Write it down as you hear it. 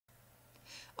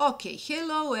Okay,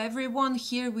 hello everyone.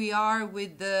 Here we are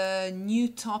with the new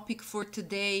topic for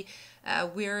today.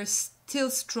 We're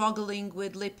still struggling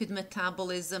with lipid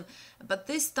metabolism, but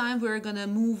this time we're gonna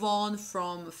move on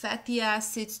from fatty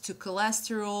acids to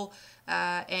cholesterol,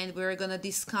 and we're gonna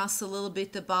discuss a little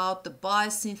bit about the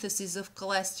biosynthesis of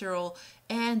cholesterol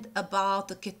and about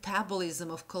the catabolism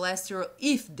of cholesterol,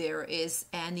 if there is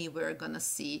any. We're gonna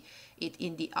see it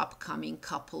in the upcoming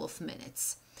couple of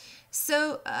minutes.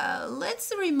 So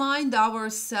let's remind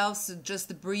ourselves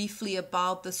just briefly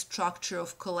about the structure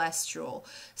of cholesterol.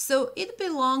 So it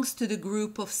belongs to the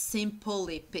group of simple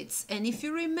lipids. And if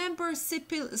you remember,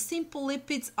 simple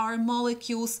lipids are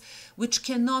molecules which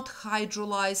cannot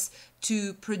hydrolyze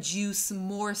to produce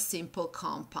more simple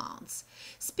compounds.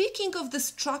 Speaking of the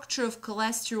structure of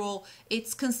cholesterol,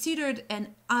 it's considered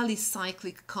an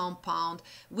alicyclic compound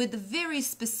with a very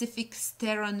specific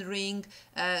sterane ring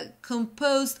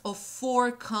composed of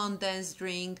 4 condensed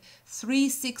ring,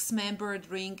 3 6-membered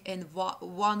ring and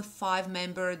 1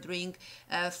 5-membered ring,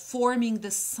 forming the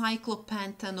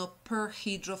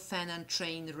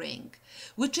cyclopentanoperhydrophenantraene ring,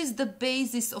 which is the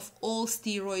basis of all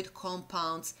steroid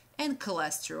compounds and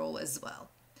cholesterol as well.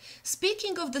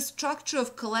 Speaking of the structure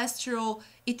of cholesterol,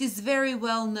 it is very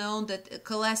well known that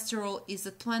cholesterol is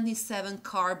a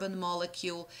 27-carbon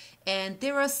molecule, and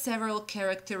there are several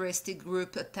characteristic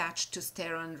groups attached to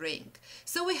sterane ring.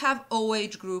 So we have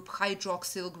OH group,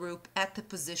 hydroxyl group at the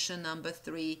position number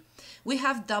 3. We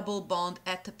have double bond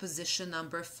at the position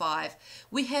number 5.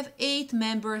 We have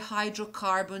 8-member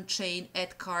hydrocarbon chain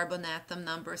at carbon atom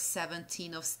number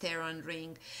 17 of sterane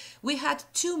ring. We had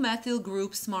 2 methyl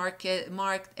groups marked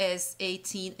as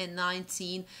 18 and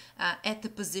 19 at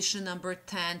the position number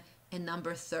 10 and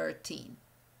number 13.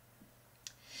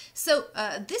 So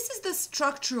this is the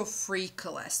structure of free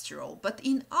cholesterol, but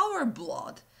in our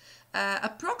blood,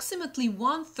 approximately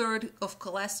 1/3 of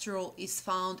cholesterol is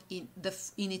found in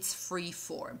its free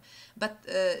form, but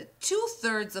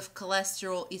 2/3 of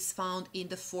cholesterol is found in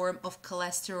the form of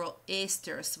cholesterol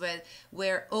esters,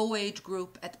 where OH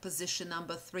group at position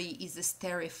number 3 is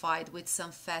esterified with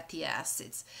some fatty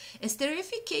acids.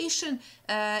 Esterification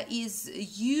is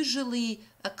usually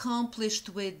accomplished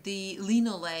with the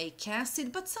linoleic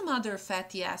acid, but some other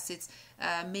fatty acids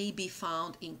may be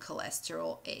found in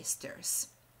cholesterol esters.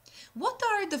 What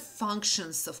are the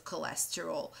functions of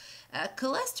cholesterol?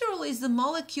 Cholesterol is a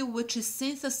molecule which is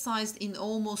synthesized in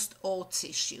almost all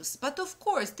tissues, but of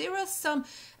course there are some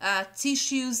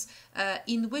tissues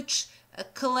in which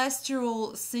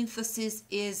cholesterol synthesis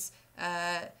is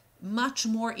much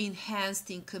more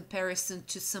enhanced in comparison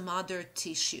to some other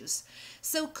tissues.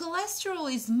 So cholesterol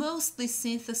is mostly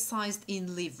synthesized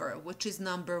in liver, which is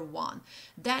number 1,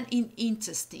 then in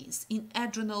intestines, in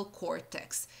adrenal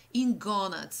cortex, in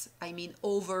gonads, I mean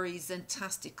ovaries and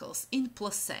testicles, in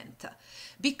placenta,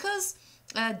 because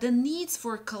the needs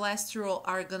for cholesterol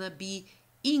are going to be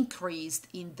increased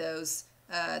in those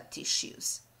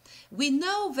tissues. We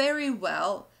know very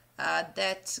well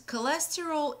that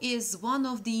cholesterol is one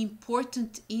of the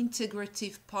important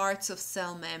integrative parts of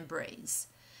cell membranes.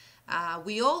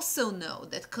 We also know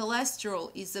that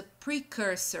cholesterol is a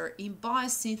precursor in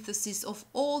biosynthesis of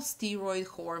all steroid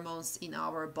hormones in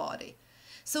our body.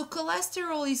 So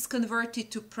cholesterol is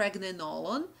converted to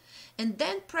pregnenolone, and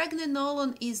then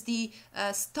pregnenolone is the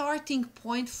starting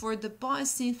point for the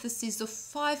biosynthesis of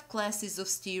 5 classes of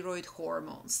steroid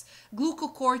hormones: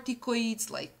 glucocorticoids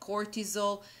like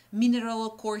cortisol,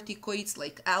 mineralocorticoids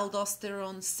like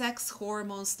aldosterone, sex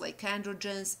hormones like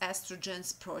androgens,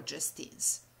 estrogens,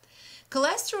 progestins.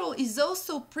 Cholesterol is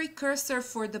also a precursor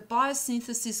for the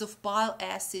biosynthesis of bile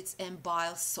acids and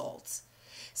bile salts.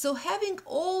 So having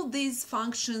all these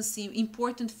functions,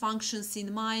 important functions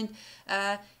in mind,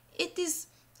 it is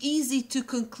easy to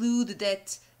conclude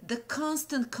that the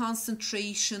constant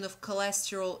concentration of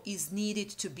cholesterol is needed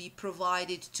to be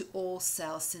provided to all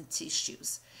cells and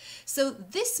tissues. So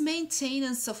this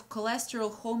maintenance of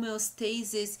cholesterol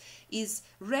homeostasis is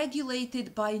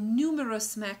regulated by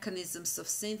numerous mechanisms of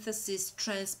synthesis,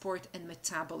 transport, and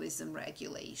metabolism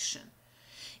regulation.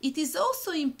 It is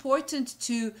also important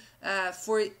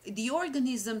for the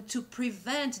organism to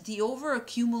prevent the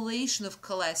overaccumulation of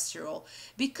cholesterol,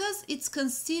 because it's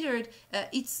considered,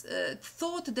 it's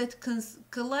thought that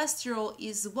cholesterol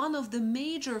is one of the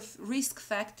major risk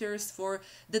factors for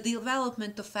the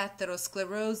development of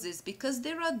atherosclerosis, because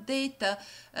there are data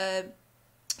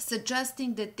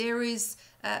suggesting that there is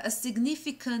a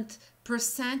significant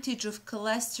percentage of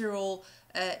cholesterol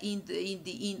in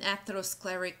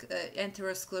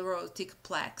atherosclerotic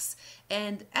plaques,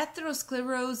 and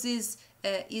atherosclerosis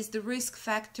is the risk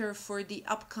factor for the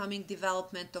upcoming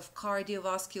development of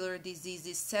cardiovascular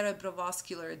diseases,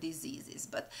 cerebrovascular diseases.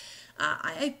 But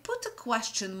I put a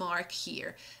question mark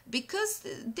here because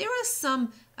there are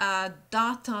some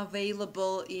data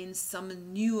available in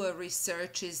some newer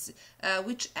researches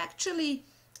which actually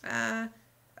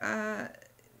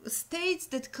states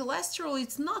that cholesterol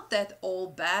is not that all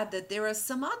bad, that there are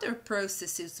some other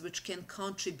processes which can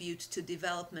contribute to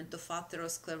development of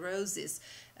atherosclerosis,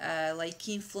 like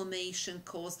inflammation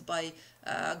caused by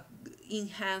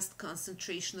enhanced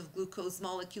concentration of glucose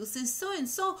molecules and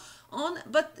so on.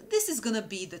 But this is going to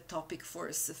be the topic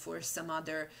for some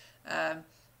other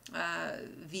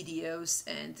videos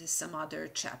and some other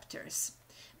chapters.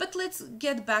 But let's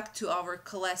get back to our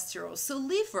cholesterol. So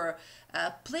liver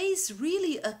plays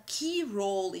really a key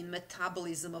role in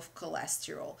metabolism of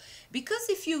cholesterol, because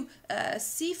if you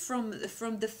see from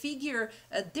the figure,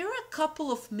 there are a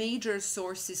couple of major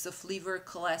sources of liver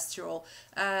cholesterol.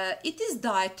 It is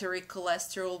dietary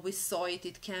cholesterol. We saw it.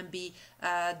 It can be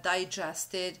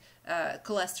digested.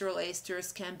 Cholesterol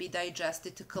esters can be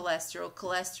digested to cholesterol.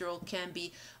 Cholesterol can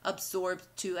be absorbed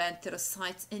to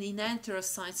enterocytes, and in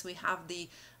enterocytes we have the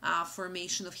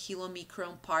formation of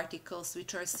chylomicron particles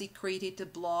which are secreted to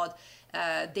blood.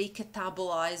 They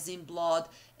catabolize in blood,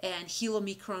 and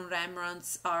chylomicron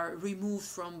remnants are removed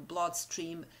from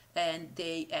bloodstream and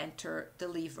they enter the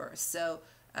liver. So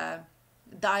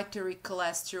dietary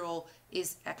cholesterol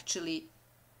is actually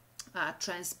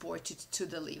transported to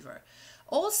the liver.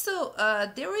 Also,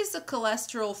 there is a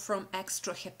cholesterol from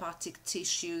extrahepatic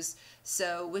tissues,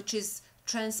 so which is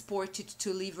transported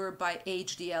to liver by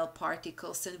HDL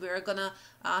particles, and we're gonna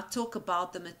talk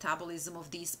about the metabolism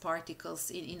of these particles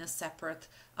in a separate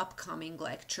upcoming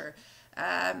lecture.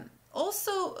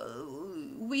 Also,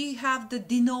 we have the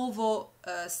de novo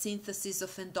synthesis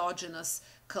of endogenous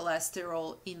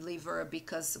cholesterol in liver,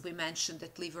 because we mentioned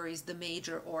that liver is the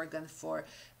major organ for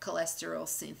cholesterol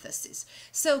synthesis.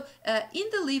 So in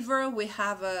the liver we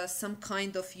have some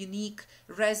kind of unique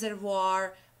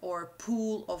reservoir or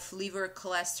pool of liver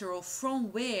cholesterol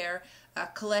from where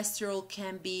cholesterol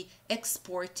can be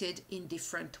exported in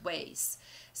different ways.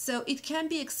 So it can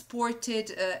be exported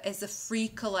as a free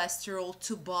cholesterol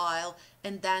to bile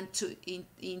and then to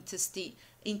intestine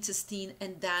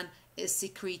and then is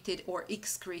secreted or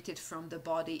excreted from the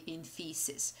body in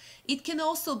feces. It can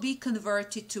also be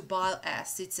converted to bile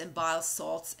acids and bile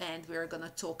salts, and we're going to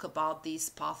talk about these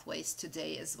pathways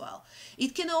today as well.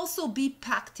 It can also be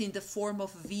packed in the form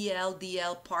of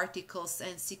VLDL particles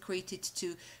and secreted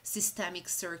to systemic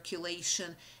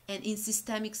circulation, and in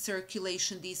systemic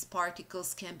circulation these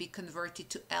particles can be converted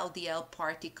to LDL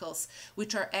particles,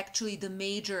 which are actually the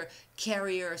major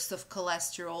carriers of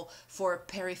cholesterol for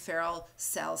peripheral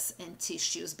cells and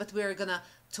tissues. But we're gonna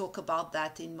talk about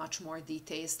that in much more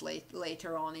details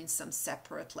later on in some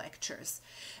separate lectures.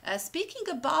 Speaking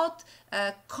about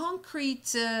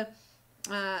concrete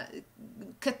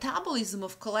catabolism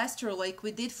of cholesterol, like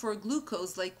we did for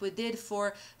glucose, like we did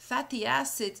for fatty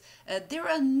acids, there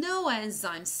are no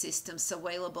enzyme systems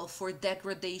available for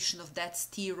degradation of that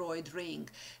steroid ring.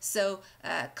 So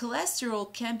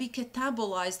cholesterol can be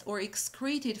catabolized or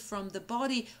excreted from the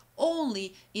body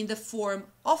only in the form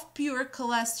of pure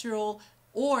cholesterol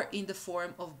or in the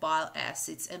form of bile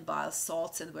acids and bile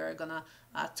salts, and we're gonna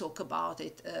talk about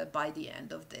it by the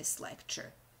end of this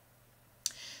lecture.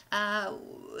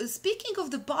 Speaking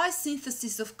of the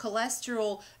biosynthesis of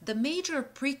cholesterol, the major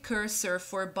precursor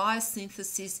for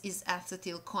biosynthesis is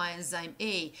acetyl coenzyme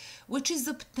A, which is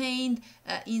obtained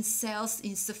in cells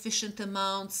in sufficient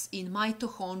amounts in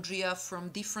mitochondria from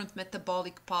different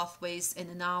metabolic pathways,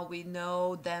 and now we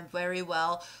know them very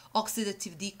well: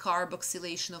 oxidative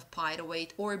decarboxylation of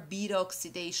pyruvate, or beta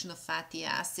oxidation of fatty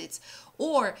acids,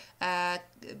 or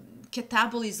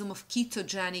catabolism of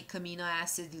ketogenic amino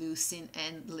acid leucine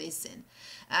and lysine.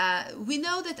 We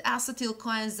know that acetyl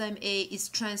coenzyme A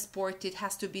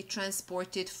has to be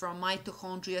transported from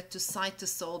mitochondria to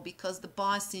cytosol, because the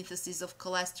biosynthesis of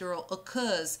cholesterol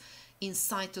occurs in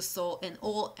cytosol, and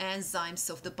all enzymes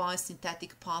of the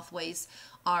biosynthetic pathways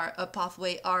are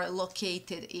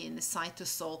located in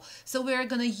cytosol. So we're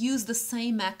going to use the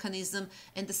same mechanism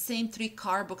and the same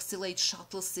 3-carboxylate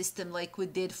shuttle system like we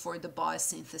did for the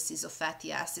biosynthesis of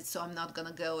fatty acids, so I'm not going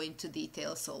to go into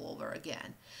details all over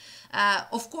again.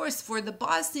 Of course, for the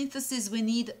biosynthesis, we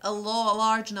need a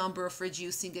large number of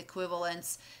reducing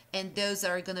equivalents, and those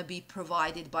are going to be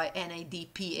provided by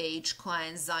NADPH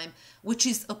coenzyme, which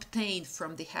is obtained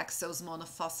from the hexose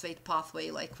monophosphate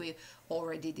pathway, like we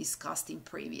already discussed in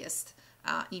previous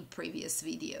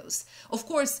videos. Of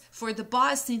course, for the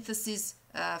biosynthesis,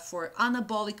 for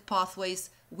anabolic pathways,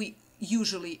 we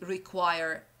usually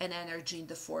require an energy in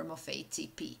the form of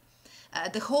ATP.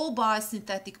 The whole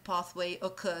biosynthetic pathway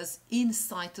occurs in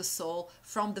cytosol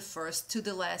from the first to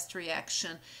the last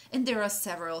reaction, and there are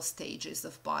several stages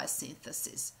of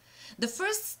biosynthesis. The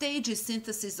first stage is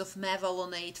synthesis of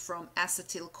mevalonate from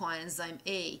acetyl coenzyme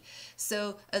A.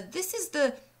 So this is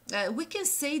the we can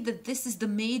say that this is the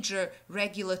major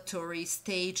regulatory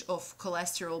stage of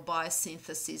cholesterol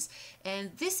biosynthesis,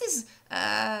 and this is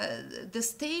the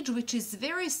stage which is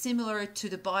very similar to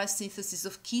the biosynthesis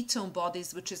of ketone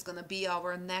bodies, which is going to be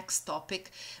our next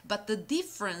topic. But the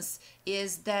difference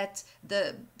is that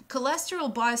the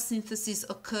cholesterol biosynthesis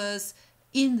occurs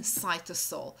in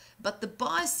cytosol, but the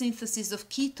biosynthesis of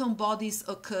ketone bodies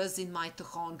occurs in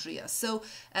mitochondria. So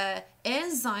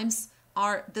enzymes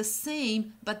are the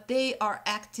same, but they are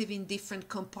active in different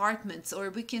compartments, or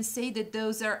we can say that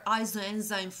those are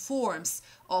isoenzyme forms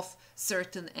of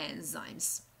certain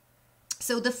enzymes.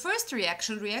 So the first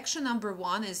reaction, reaction number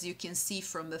 1, as you can see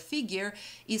from the figure,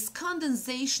 is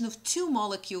condensation of 2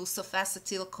 molecules of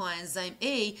acetyl coenzyme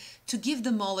A to give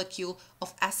the molecule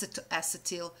of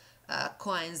acetoacetyl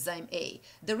coenzyme A.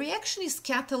 The reaction is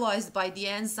catalyzed by the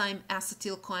enzyme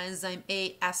acetyl coenzyme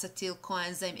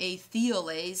A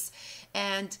thiolase,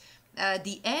 and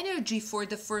the energy for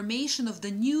the formation of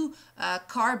the new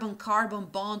carbon-carbon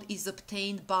bond is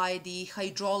obtained by the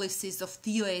hydrolysis of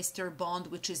thioester bond,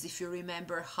 which is, if you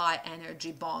remember, high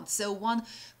energy bond. So one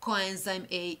coenzyme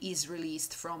A is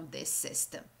released from this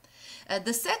system.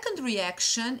 The second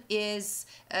reaction is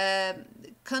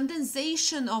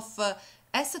condensation of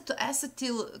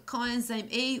acetoacetyl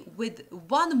coenzyme A with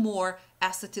one more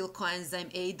acetyl coenzyme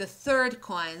A, the third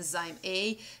coenzyme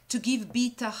A, to give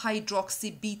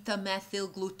beta-hydroxy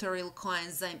beta-methylglutaryl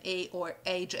coenzyme A, or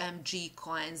HMG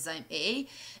coenzyme A,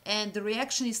 and the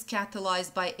reaction is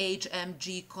catalyzed by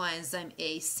HMG coenzyme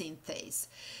A synthase.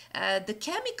 The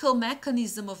chemical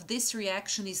mechanism of this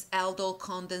reaction is aldol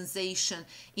condensation,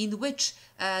 in which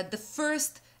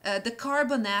the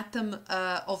carbon atom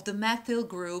of the methyl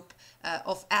group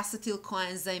of acetyl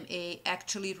coenzyme A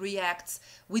actually reacts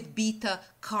with beta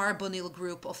carbonyl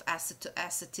group of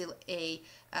acetoacetyl A,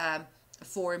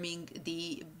 forming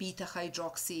the beta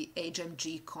hydroxy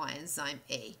HMG coenzyme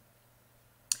A.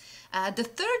 The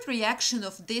third reaction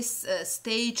of this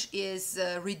stage is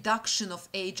reduction of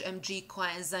HMG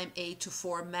coenzyme A to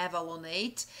form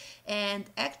mevalonate, and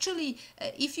actually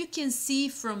if you can see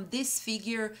from this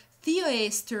figure,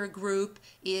 thioester group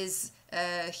is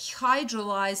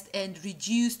hydrolyzed and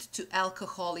reduced to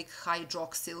alcoholic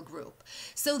hydroxyl group.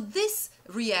 So this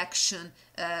reaction,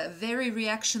 very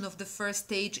reaction of the first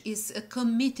stage, is a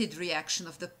committed reaction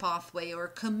of the pathway, or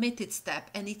committed step,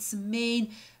 and its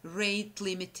main rate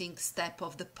limiting step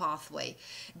of the pathway.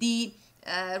 The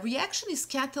reaction is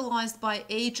catalyzed by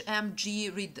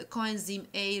HMG coenzyme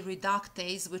A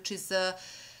reductase, which is a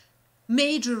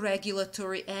major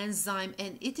regulatory enzyme,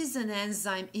 and it is an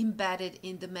enzyme embedded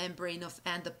in the membrane of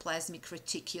endoplasmic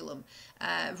reticulum.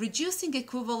 Reducing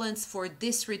equivalents for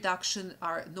this reduction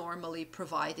are normally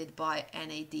provided by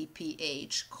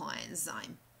NADPH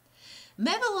coenzyme.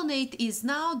 Mevalonate is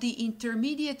now the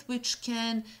intermediate which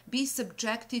can be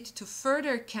subjected to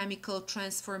further chemical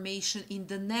transformation in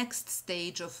the next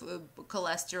stage of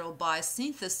cholesterol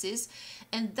biosynthesis,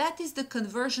 and that is the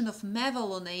conversion of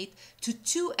mevalonate to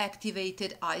 2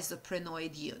 activated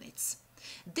isoprenoid units.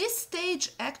 This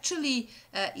stage actually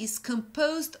is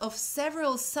composed of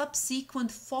several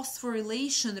subsequent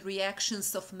phosphorylation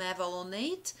reactions of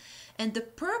mevalonate, and the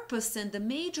purpose and the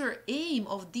major aim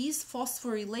of these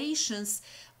phosphorylations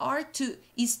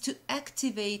is to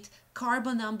activate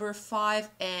carbon number 5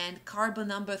 and carbon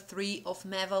number 3 of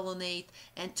mevalonate,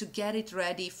 and to get it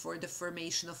ready for the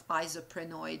formation of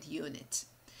isoprenoid unit.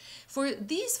 For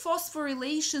these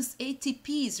phosphorylations,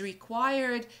 ATP is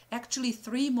required. Actually,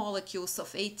 3 molecules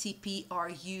of ATP are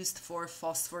used for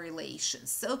phosphorylation.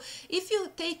 So if you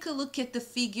take a look at the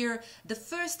figure, the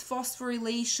first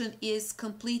phosphorylation is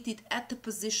completed at the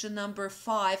position number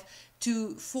 5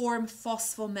 to form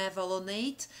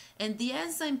phosphomevalonate, and the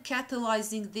enzyme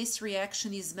catalyzing this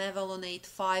reaction is mevalonate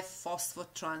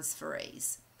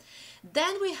 5-phosphotransferase.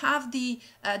 Then we have the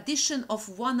addition of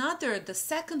one other, the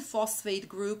second phosphate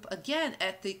group, again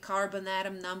at the carbon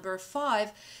atom number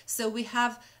 5. So we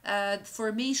have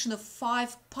formation of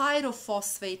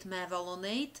 5-pyrophosphate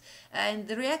mevalonate, and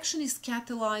the reaction is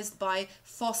catalyzed by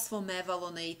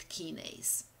phosphomevalonate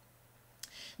kinase.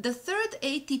 The third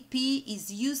ATP is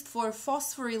used for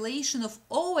phosphorylation of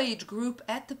OH group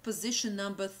at the position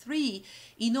number 3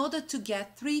 in order to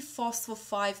get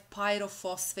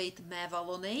 3-phospho-5-pyrophosphate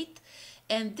mevalonate,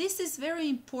 And this is very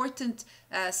important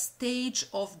stage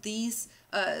of these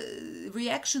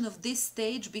reaction of this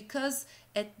stage, because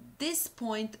at this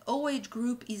point OH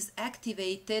group is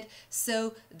activated,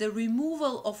 so the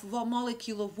removal of one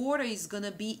molecule of water is going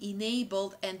to be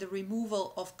enabled, and the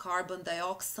removal of carbon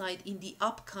dioxide in the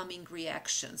upcoming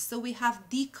reaction. So we have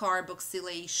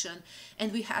decarboxylation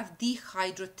and we have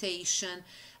dehydratation,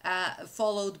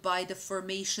 followed by the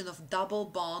formation of double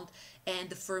bond and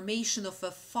the formation of a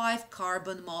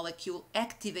 5-carbon molecule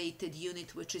activated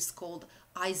unit, which is called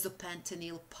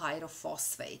isopentenyl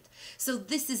pyrophosphate. So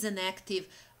this is an active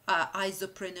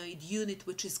isoprenoid unit,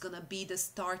 which is going to be the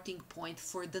starting point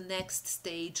for the next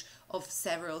stage of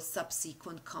several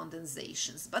subsequent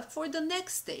condensations. But for the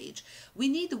next stage, we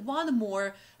need one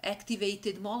more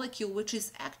activated molecule, which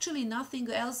is actually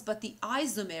nothing else but the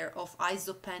isomer of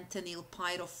isopentenyl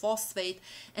pyrophosphate,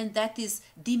 and that is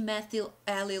dimethyl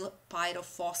allyl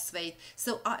pyrophosphate.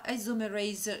 So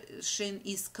isomerization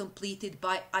is completed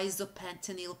by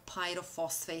isopentenyl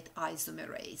pyrophosphate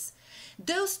isomerase.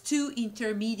 Those two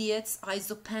intermediates,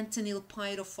 isopentenyl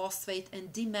pyrophosphate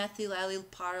and dimethyl allyl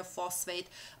pyrophosphate,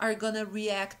 are going to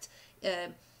react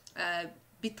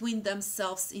between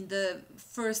themselves in the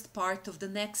first part of the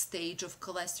next stage of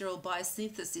cholesterol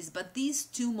biosynthesis. But these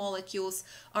two molecules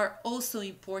are also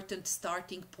important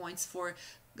starting points for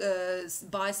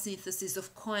biosynthesis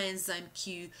of coenzyme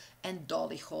Q and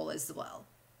dolihol as well.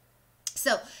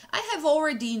 So I have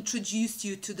already introduced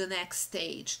you to the next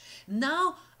stage.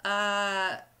 Now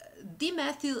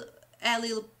dimethyl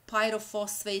allyl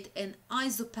pyrophosphate and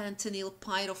isopentenyl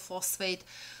pyrophosphate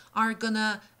are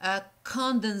gonna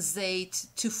condensate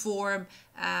to form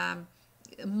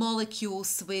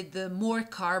molecules with more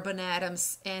carbon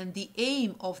atoms, and the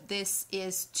aim of this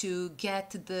is to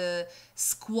get the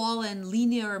squalene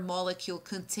linear molecule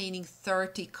containing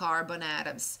 30 carbon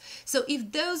atoms. So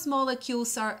if those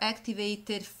molecules are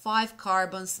activated 5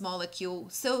 carbons molecule,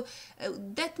 so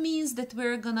that means that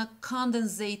we're gonna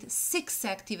condensate 6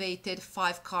 activated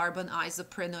 5 carbon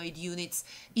isoprenoid units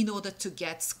in order to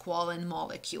get squalene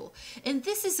molecule. And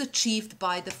this is achieved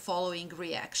by the following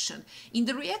reaction. In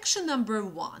the reaction number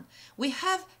 1, we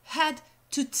have head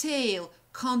to tail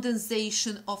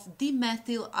condensation of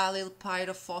dimethyl allyl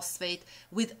pyrophosphate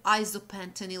with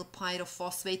isopentenyl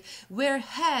pyrophosphate, where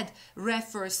head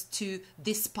refers to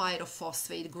this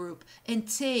pyrophosphate group and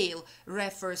tail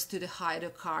refers to the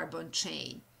hydrocarbon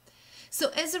chain. So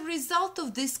as a result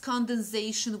of this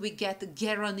condensation, we get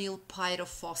geranyl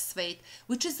pyrophosphate,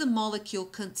 which is a molecule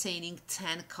containing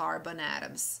 10 carbon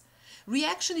atoms.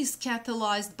 Reaction is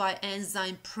catalyzed by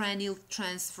enzyme prenyl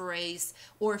transferase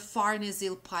or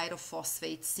farnesyl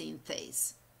pyrophosphate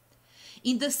synthase.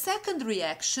 In the second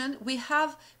reaction, we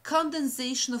have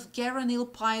condensation of geranyl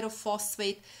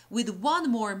pyrophosphate with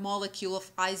one more molecule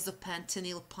of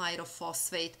isopentenyl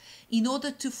pyrophosphate in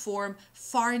order to form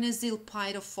farnesyl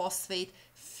pyrophosphate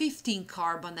 15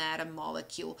 carbon atom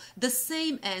molecule. The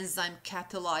same enzyme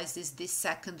catalyzes this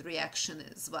second reaction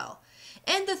as well.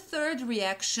 And the third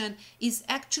reaction is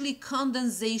actually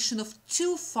condensation of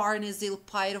 2 farnesyl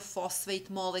pyrophosphate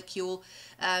molecule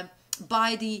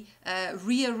by the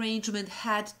rearrangement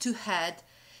head to head,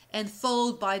 and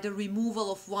followed by the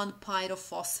removal of 1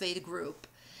 pyrophosphate group.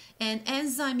 An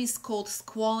enzyme is called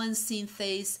squalene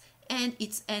synthase, and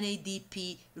it's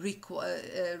NADP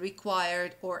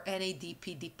required or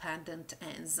NADP dependent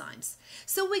enzymes.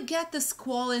 So we get the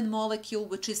squalene molecule,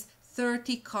 which is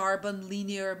 30 carbon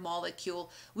linear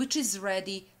molecule, which is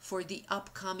ready for the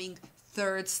upcoming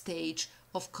third stage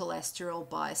of cholesterol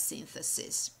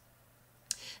biosynthesis.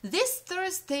 This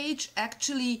third stage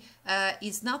actually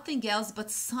is nothing else but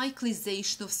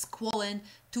cyclization of squalene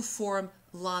to form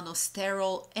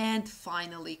lanosterol and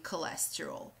finally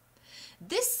cholesterol.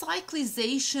 This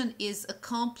cyclization is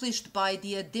accomplished by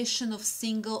the addition of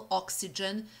single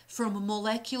oxygen from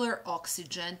molecular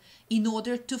oxygen in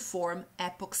order to form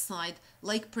epoxide,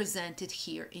 like presented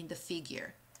here in the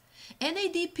figure.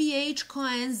 NADPH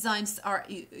coenzymes are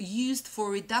used for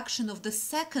reduction of the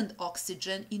second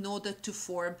oxygen in order to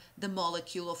form the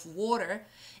molecule of water,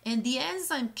 and the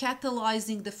enzyme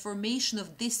catalyzing the formation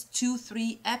of this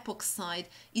 2,3 epoxide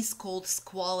is called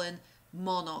squalene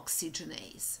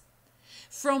monoxygenase.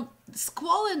 From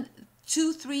squalene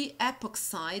 2,3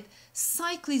 epoxide,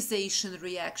 cyclization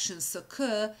reactions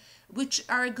occur, which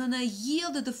are gonna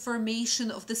yield the formation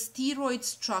of the steroid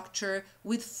structure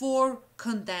with 4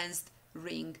 condensed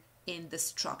ring in the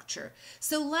structure.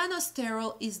 So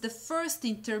lanosterol is the first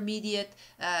intermediate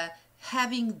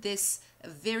having this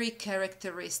very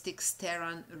characteristic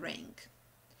steron ring.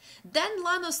 Then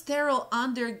lanosterol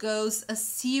undergoes a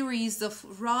series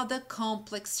of rather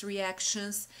complex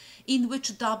reactions in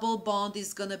which double bond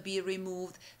is going to be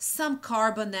removed, some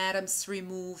carbon atoms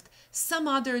removed, some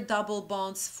other double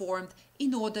bonds formed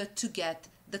in order to get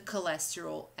the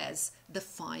cholesterol as the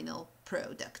final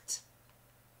product.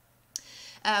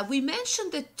 We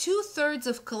mentioned that 2/3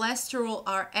 of cholesterol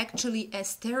are actually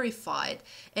esterified,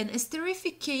 and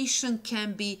esterification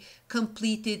can be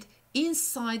completed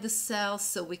inside the cell,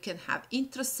 so we can have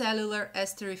intracellular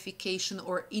esterification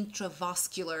or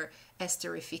intravascular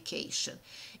esterification.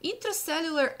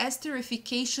 Intracellular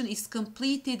esterification is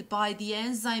completed by the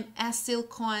enzyme acyl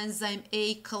coenzyme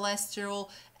A cholesterol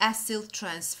acyl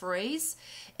transferase,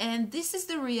 and this is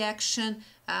the reaction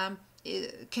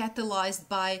catalyzed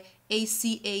by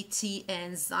ACAT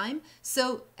enzyme.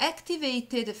 So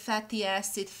activated fatty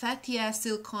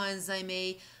acyl coenzyme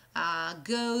A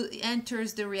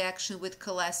enters the reaction with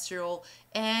cholesterol,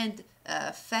 and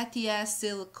fatty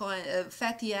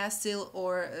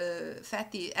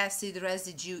acid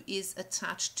residue is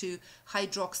attached to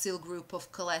hydroxyl group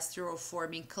of cholesterol,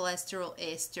 forming cholesterol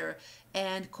ester,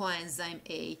 and coenzyme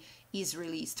A is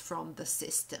released from the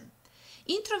system.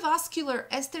 Intravascular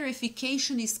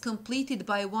esterification is completed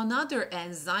by one other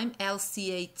enzyme,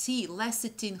 LCAT,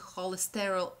 lecithin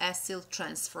cholesterol acyl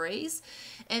transferase,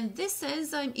 and this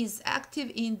enzyme is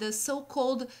active in the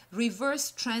so-called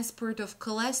reverse transport of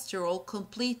cholesterol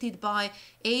completed by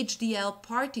HDL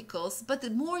particles,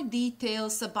 but more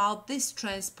details about this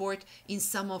transport in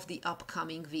some of the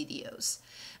upcoming videos.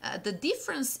 The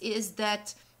difference is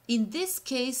that in this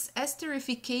case,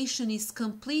 esterification is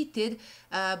completed,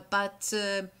 but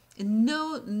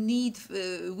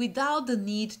without the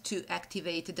need to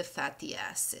activate the fatty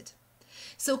acid.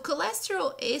 So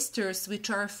cholesterol esters, which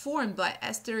are formed by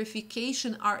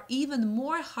esterification, are even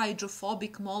more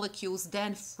hydrophobic molecules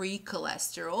than free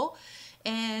cholesterol,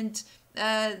 and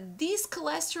these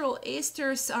cholesterol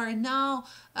esters are now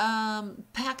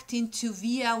packed into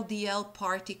VLDL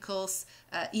particles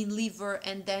in liver,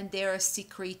 and then they are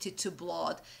secreted to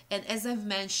blood. And as I've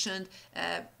mentioned,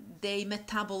 they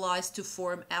metabolize to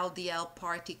form LDL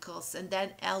particles, and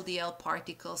then LDL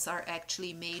particles are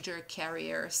actually major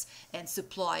carriers and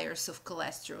suppliers of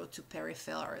cholesterol to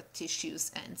peripheral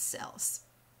tissues and cells.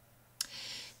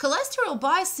 Cholesterol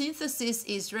biosynthesis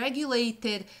is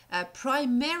regulated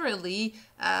primarily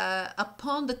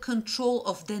upon the control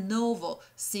of de novo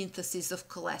synthesis of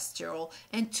cholesterol,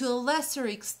 and to a lesser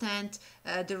extent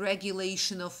the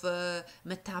regulation of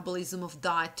metabolism of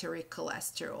dietary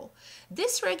cholesterol.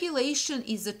 This regulation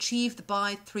is achieved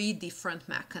by 3 different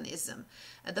mechanisms.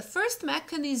 The first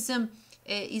mechanism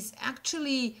is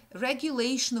actually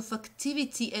regulation of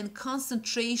activity and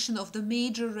concentration of the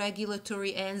major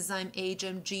regulatory enzyme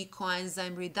HMG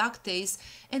coenzyme reductase,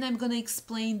 and I'm going to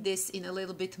explain this in a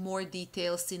little bit more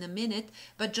details in a minute,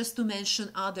 but just to mention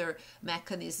other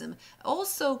mechanism.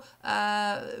 Also,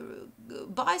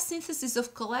 biosynthesis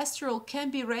of cholesterol can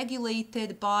be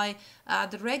regulated by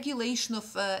the regulation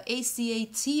of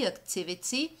ACAT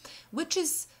activity, which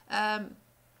is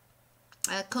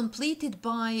completed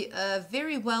by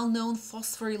very well-known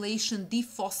phosphorylation,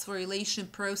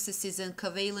 dephosphorylation processes and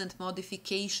covalent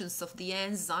modifications of the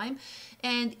enzyme,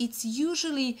 and it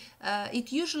usually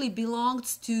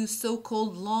belongs to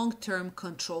so-called long-term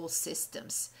control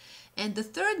systems. And the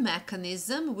third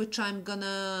mechanism, which I'm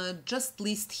gonna just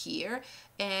list here,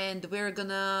 and we're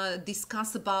gonna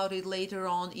discuss about it later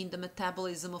on in the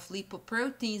metabolism of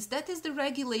lipoproteins, that is the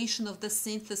regulation of the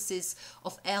synthesis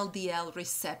of LDL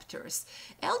receptors.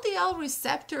 LDL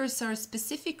receptors are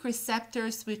specific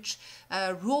receptors which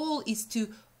role is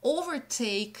to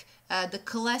overtake the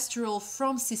cholesterol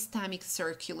from systemic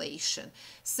circulation.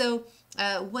 So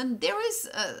when there is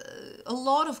a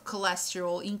lot of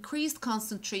cholesterol, increased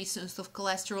concentrations of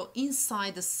cholesterol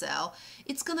inside the cell,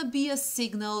 it's going to be a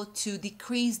signal to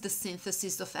decrease the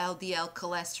synthesis of LDL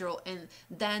cholesterol and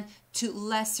then to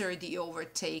lesser the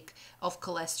overtake of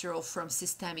cholesterol from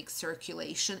systemic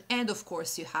circulation. And of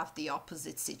course, you have the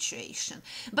opposite situation.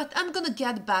 But I'm going to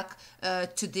get back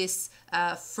to this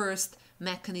first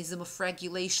mechanism of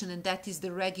regulation, and that is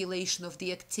the regulation of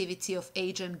the activity of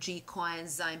HMG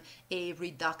coenzyme A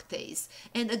reductase.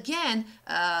 And again,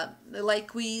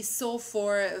 like we saw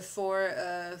for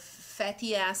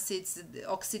fatty acids,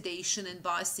 oxidation and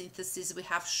biosynthesis, we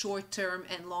have short-term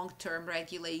and long-term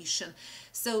regulation.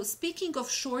 So speaking of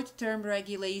short-term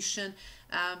regulation,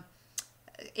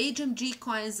 HMG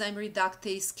coenzyme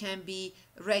reductase can be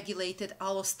regulated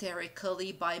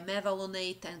allosterically by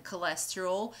mevalonate and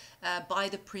cholesterol by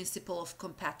the principle of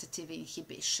competitive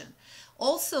inhibition.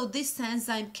 Also, this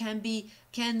enzyme can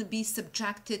be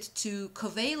subjected to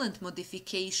covalent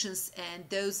modifications, and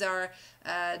those are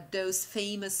those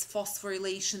famous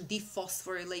phosphorylation,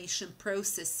 dephosphorylation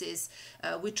processes,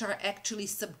 which are actually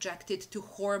subjected to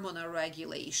hormonal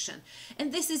regulation.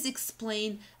 And this is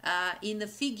explained in a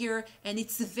figure, and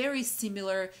it's very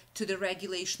similar to the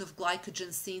regulation of glycogen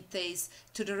synthase,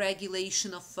 to the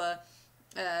regulation of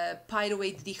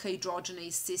pyruvate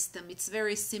dehydrogenase system. It's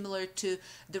very similar to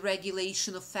the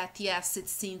regulation of fatty acid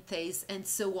synthase and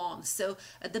so on. So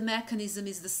the mechanism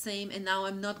is the same, and now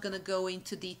I'm not going to go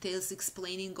into details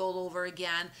explaining all over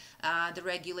again the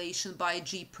regulation by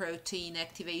G protein,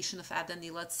 activation of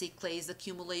adenylyl cyclase,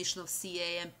 accumulation of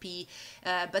CAMP,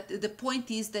 but the point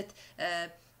is that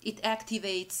it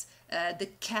activates the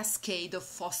cascade of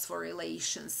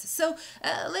phosphorylations. So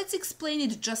let's explain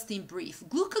it just in brief.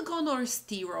 Glucagon or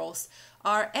sterols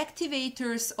are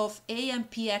activators of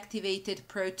AMP activated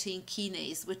protein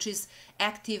kinase, which is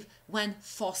active when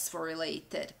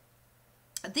phosphorylated.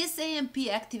 This AMP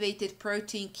activated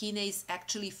protein kinase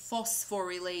actually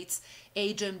phosphorylates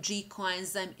HMG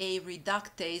coenzyme A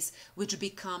reductase, which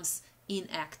becomes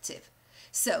inactive.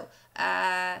 So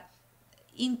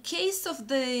in case of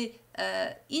the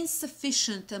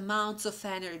insufficient amounts of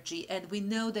energy, and we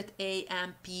know that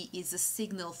AMP is a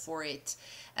signal for it,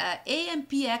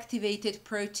 AMP activated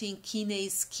protein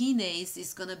kinase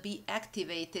is going to be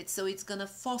activated, so it's going to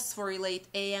phosphorylate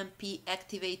AMP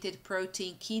activated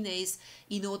protein kinase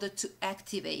in order to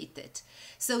activate it.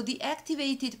 So the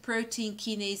activated protein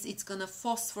kinase, it's going to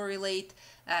phosphorylate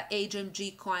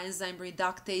HMG coenzyme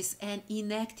reductase and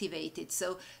inactivate it.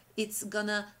 So it's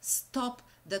gonna stop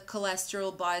the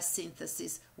cholesterol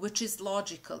biosynthesis, which is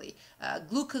logically.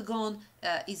 Glucagon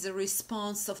is a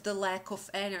response of the lack of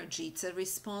energy. It's a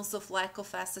response of lack of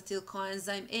acetyl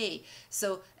coenzyme A.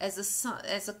 So as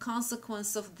a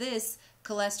consequence of this,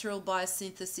 cholesterol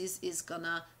biosynthesis is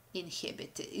gonna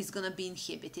be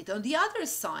inhibited. On the other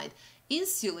side,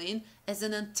 insulin, as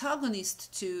an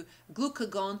antagonist to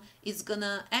glucagon, is going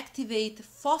to activate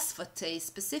phosphatase,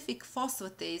 specific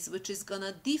phosphatase, which is going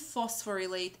to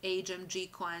dephosphorylate HMG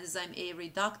coenzyme A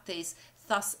reductase,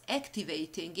 thus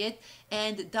activating it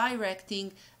and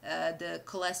directing the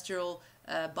cholesterol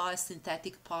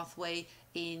biosynthetic pathway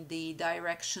in the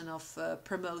direction of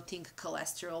promoting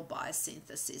cholesterol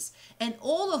biosynthesis. And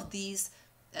all of these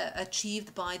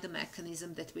achieved by the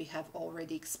mechanism that we have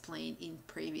already explained in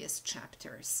previous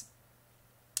chapters.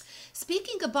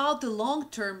 Speaking about the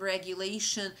long-term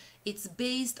regulation, it's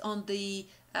based on the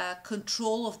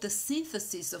control of the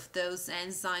synthesis of those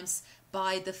enzymes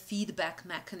by the feedback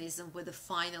mechanism with the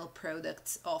final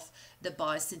products of the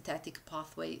biosynthetic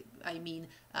pathway,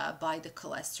 by the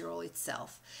cholesterol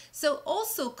itself. So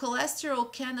also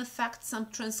cholesterol can affect some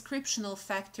transcriptional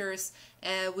factors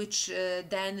which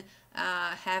then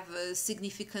have a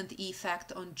significant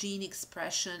effect on gene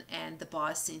expression and the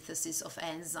biosynthesis of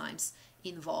enzymes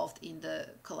involved in the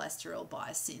cholesterol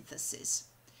biosynthesis.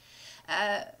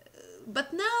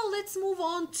 But now let's move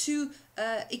on to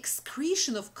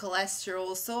excretion of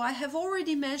cholesterol. So I have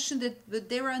already mentioned that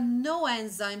there are no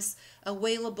enzymes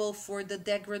available for the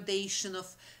degradation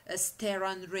of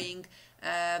sterone ring,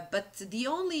 but the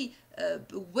only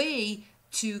way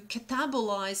to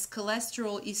catabolize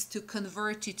cholesterol is to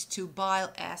convert it to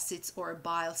bile acids or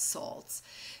bile salts.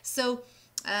 So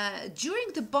during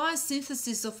the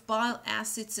biosynthesis of bile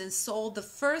acids and salt, the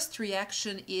first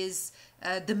reaction is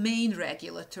the main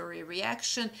regulatory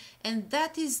reaction, and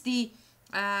that is the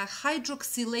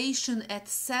hydroxylation at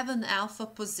 7-alpha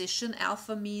position.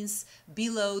 Alpha means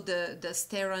below the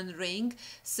sterone ring.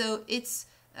 So it's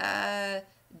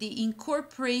the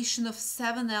incorporation of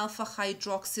 7-alpha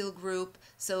hydroxyl group,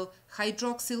 so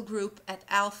hydroxyl group at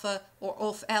alpha or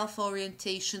of alpha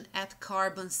orientation at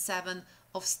carbon 7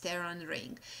 of sterone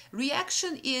ring.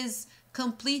 Reaction is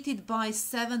completed by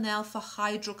 7-alpha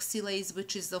hydroxylase,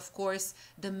 which is of course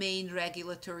the main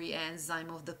regulatory enzyme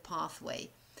of the pathway.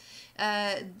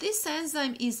 This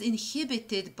enzyme is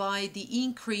inhibited by the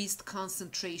increased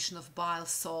concentration of bile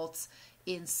salts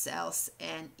in cells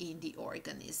and in the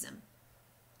organism.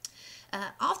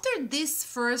 After this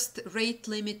first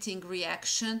rate-limiting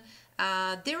reaction,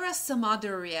 there are some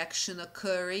other reactions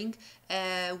occurring.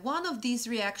 One of these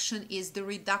reactions is the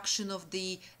reduction of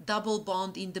the double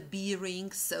bond in the B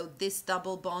ring. So this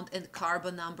double bond and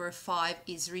carbon number 5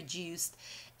 is reduced.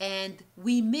 And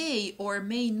we may or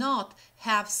may not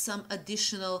have some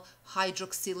additional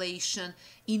hydroxylation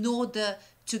in order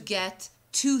to get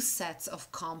two sets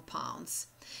of compounds.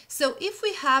 So if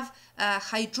we have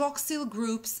hydroxyl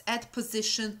groups at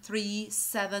position 3,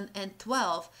 7, and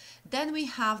 12, then we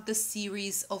have the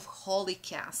series of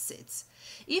holic acids.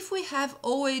 If we have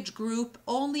OH group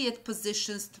only at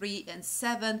positions 3 and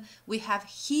 7, we have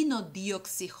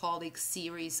henodeoxyholic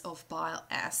series of bile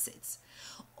acids.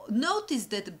 Notice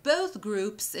that both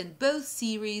groups and both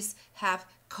series have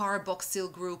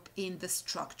carboxyl group in the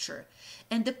structure.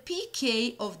 And the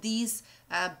pK of these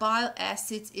bile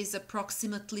acids is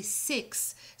approximately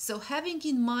 6. So having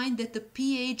in mind that the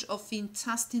pH of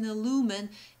intestinal lumen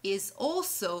is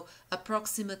also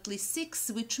approximately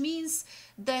 6, which means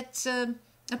that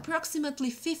approximately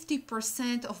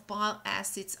 50% of bile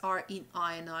acids are in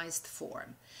ionized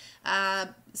form.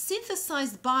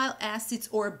 Synthesized bile acids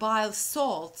or bile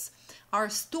salts are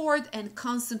stored and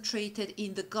concentrated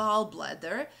in the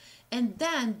gallbladder and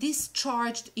then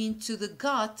discharged into the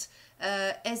gut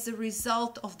as a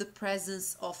result of the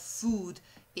presence of food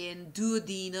in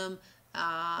duodenum,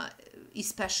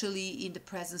 especially in the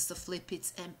presence of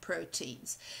lipids and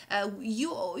proteins. We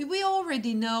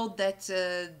already know that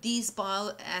these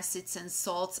bile acids and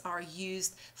salts are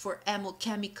used for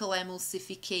chemical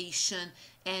emulsification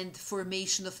and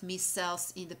formation of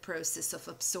micelles in the process of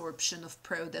absorption of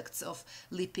products of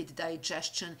lipid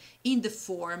digestion in the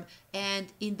form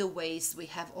and in the ways we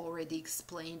have already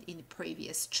explained in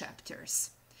previous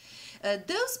chapters.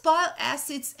 Those bile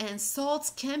acids and salts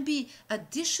can be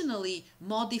additionally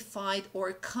modified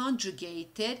or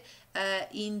conjugated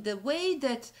in the way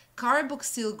that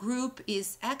carboxyl group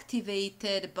is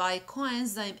activated by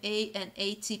coenzyme A and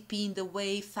ATP in the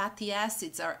way fatty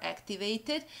acids are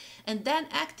activated, and then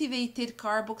activated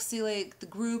carboxylate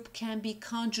group can be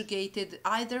conjugated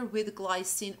either with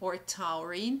glycine or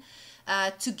taurine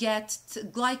to get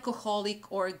glycoholic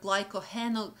or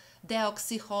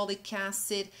glycohenodeoxyholic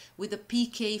acid with a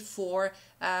pK4,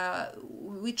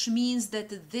 which means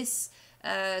that this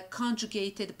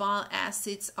conjugated bile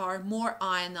acids are more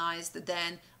ionized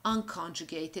than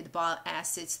unconjugated bile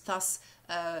acids, thus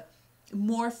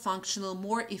more functional,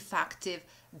 more effective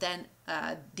than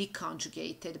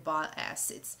deconjugated bile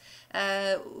acids.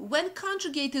 When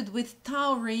conjugated with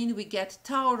taurine, we get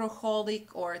tauroholic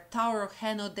or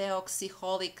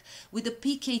taurohenodeoxyholic with a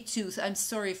pK2. I'm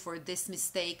sorry for this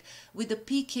mistake. With a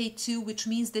pK2, which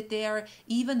means that they are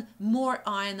even more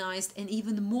ionized and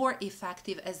even more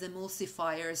effective as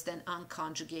emulsifiers than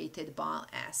unconjugated bile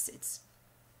acids.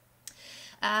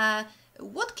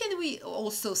 What can we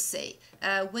also say?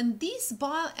 When these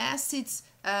bile acids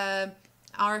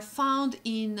are found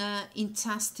in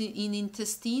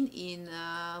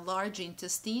large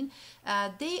intestine,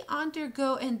 they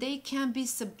undergo and they can be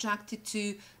subjected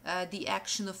to the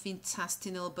action of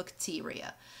intestinal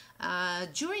bacteria.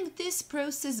 During this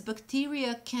process,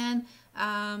 bacteria can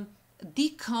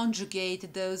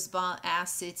deconjugate those bile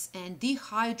acids and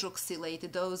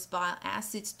dehydroxylate those bile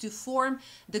acids to form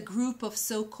the group of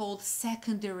so-called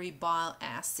secondary bile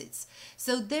acids.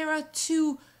 So there are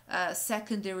two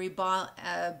secondary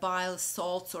bile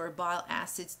salts or bile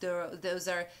acids. Those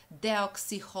are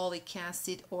deoxyholic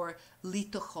acid or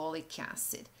lithoholic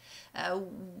acid.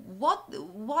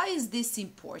 Why is this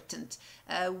important?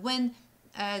 When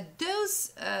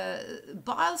those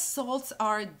bile salts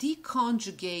are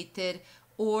deconjugated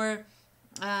or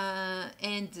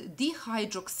and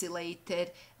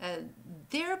dehydroxylated,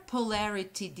 their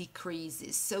polarity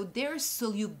decreases, so their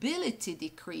solubility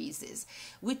decreases,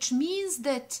 which means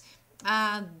that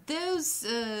those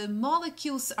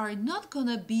molecules are not going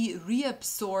to be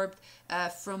reabsorbed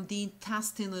from the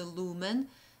intestinal lumen,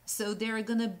 so they're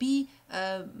going to be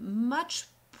much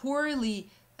poorly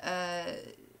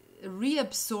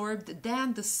reabsorbed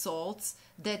than the salts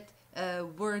that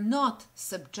were not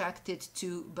subjected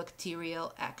to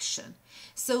bacterial action.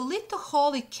 So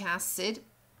lithoholic acid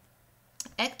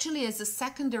actually as a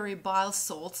secondary bile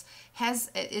salts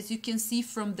has, as you can see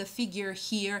from the figure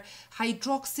here,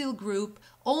 hydroxyl group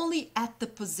only at the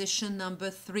position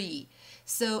number 3.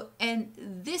 So, and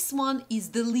this one is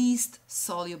the least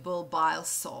soluble bile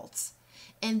salts.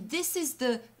 And this is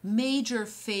the major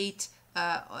fate,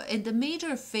 and the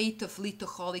major fate of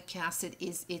lithoholic acid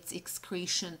is its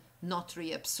excretion, not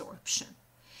reabsorption.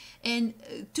 And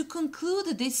to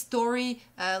conclude this story,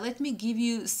 let me give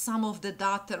you some of the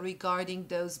data regarding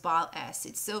those bile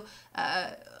acids. So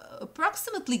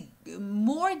approximately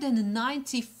more than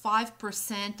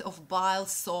 95% of bile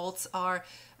salts are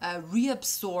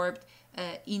reabsorbed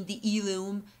in the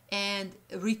ileum and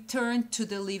returned to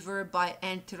the liver by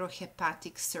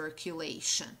enterohepatic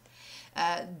circulation.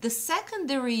 The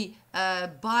secondary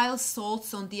bile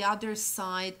salts on the other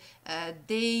side,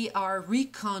 they are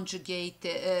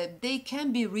reconjugated, they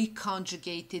can be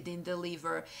reconjugated in the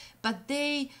liver, but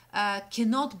they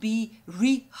cannot be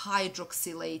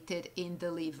rehydroxylated in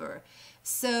the liver.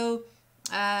 So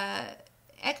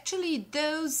actually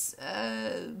those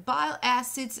bile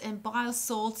acids and bile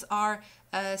salts are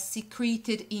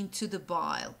secreted into the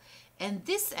bile. And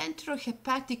this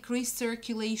enterohepatic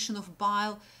recirculation of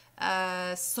bile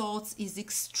salts is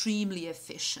extremely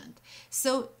efficient.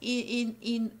 So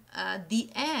in the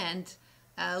end,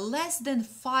 less than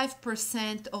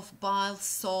 5% of bile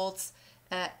salts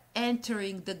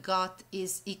entering the gut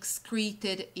is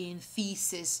excreted in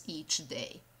feces each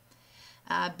day.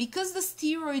 Because the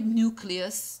steroid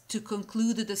nucleus, to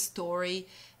conclude the story,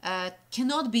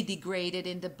 cannot be degraded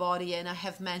in the body, and I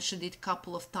have mentioned it a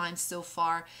couple of times so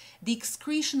far, the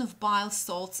excretion of bile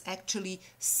salts actually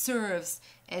serves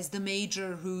as the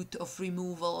major route of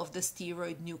removal of the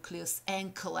steroid nucleus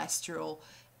and cholesterol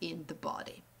in the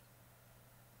body.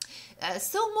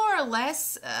 So more or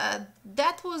less,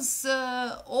 that was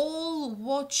all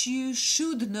what you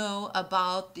should know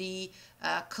about the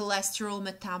cholesterol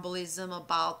metabolism,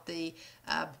 about the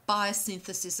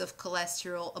biosynthesis of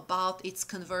cholesterol, about its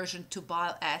conversion to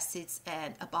bile acids,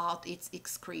 and about its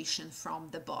excretion from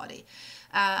the body.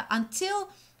 Until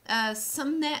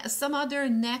some other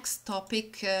next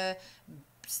topic,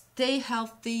 stay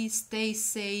healthy, stay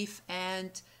safe,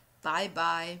 and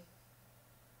bye-bye.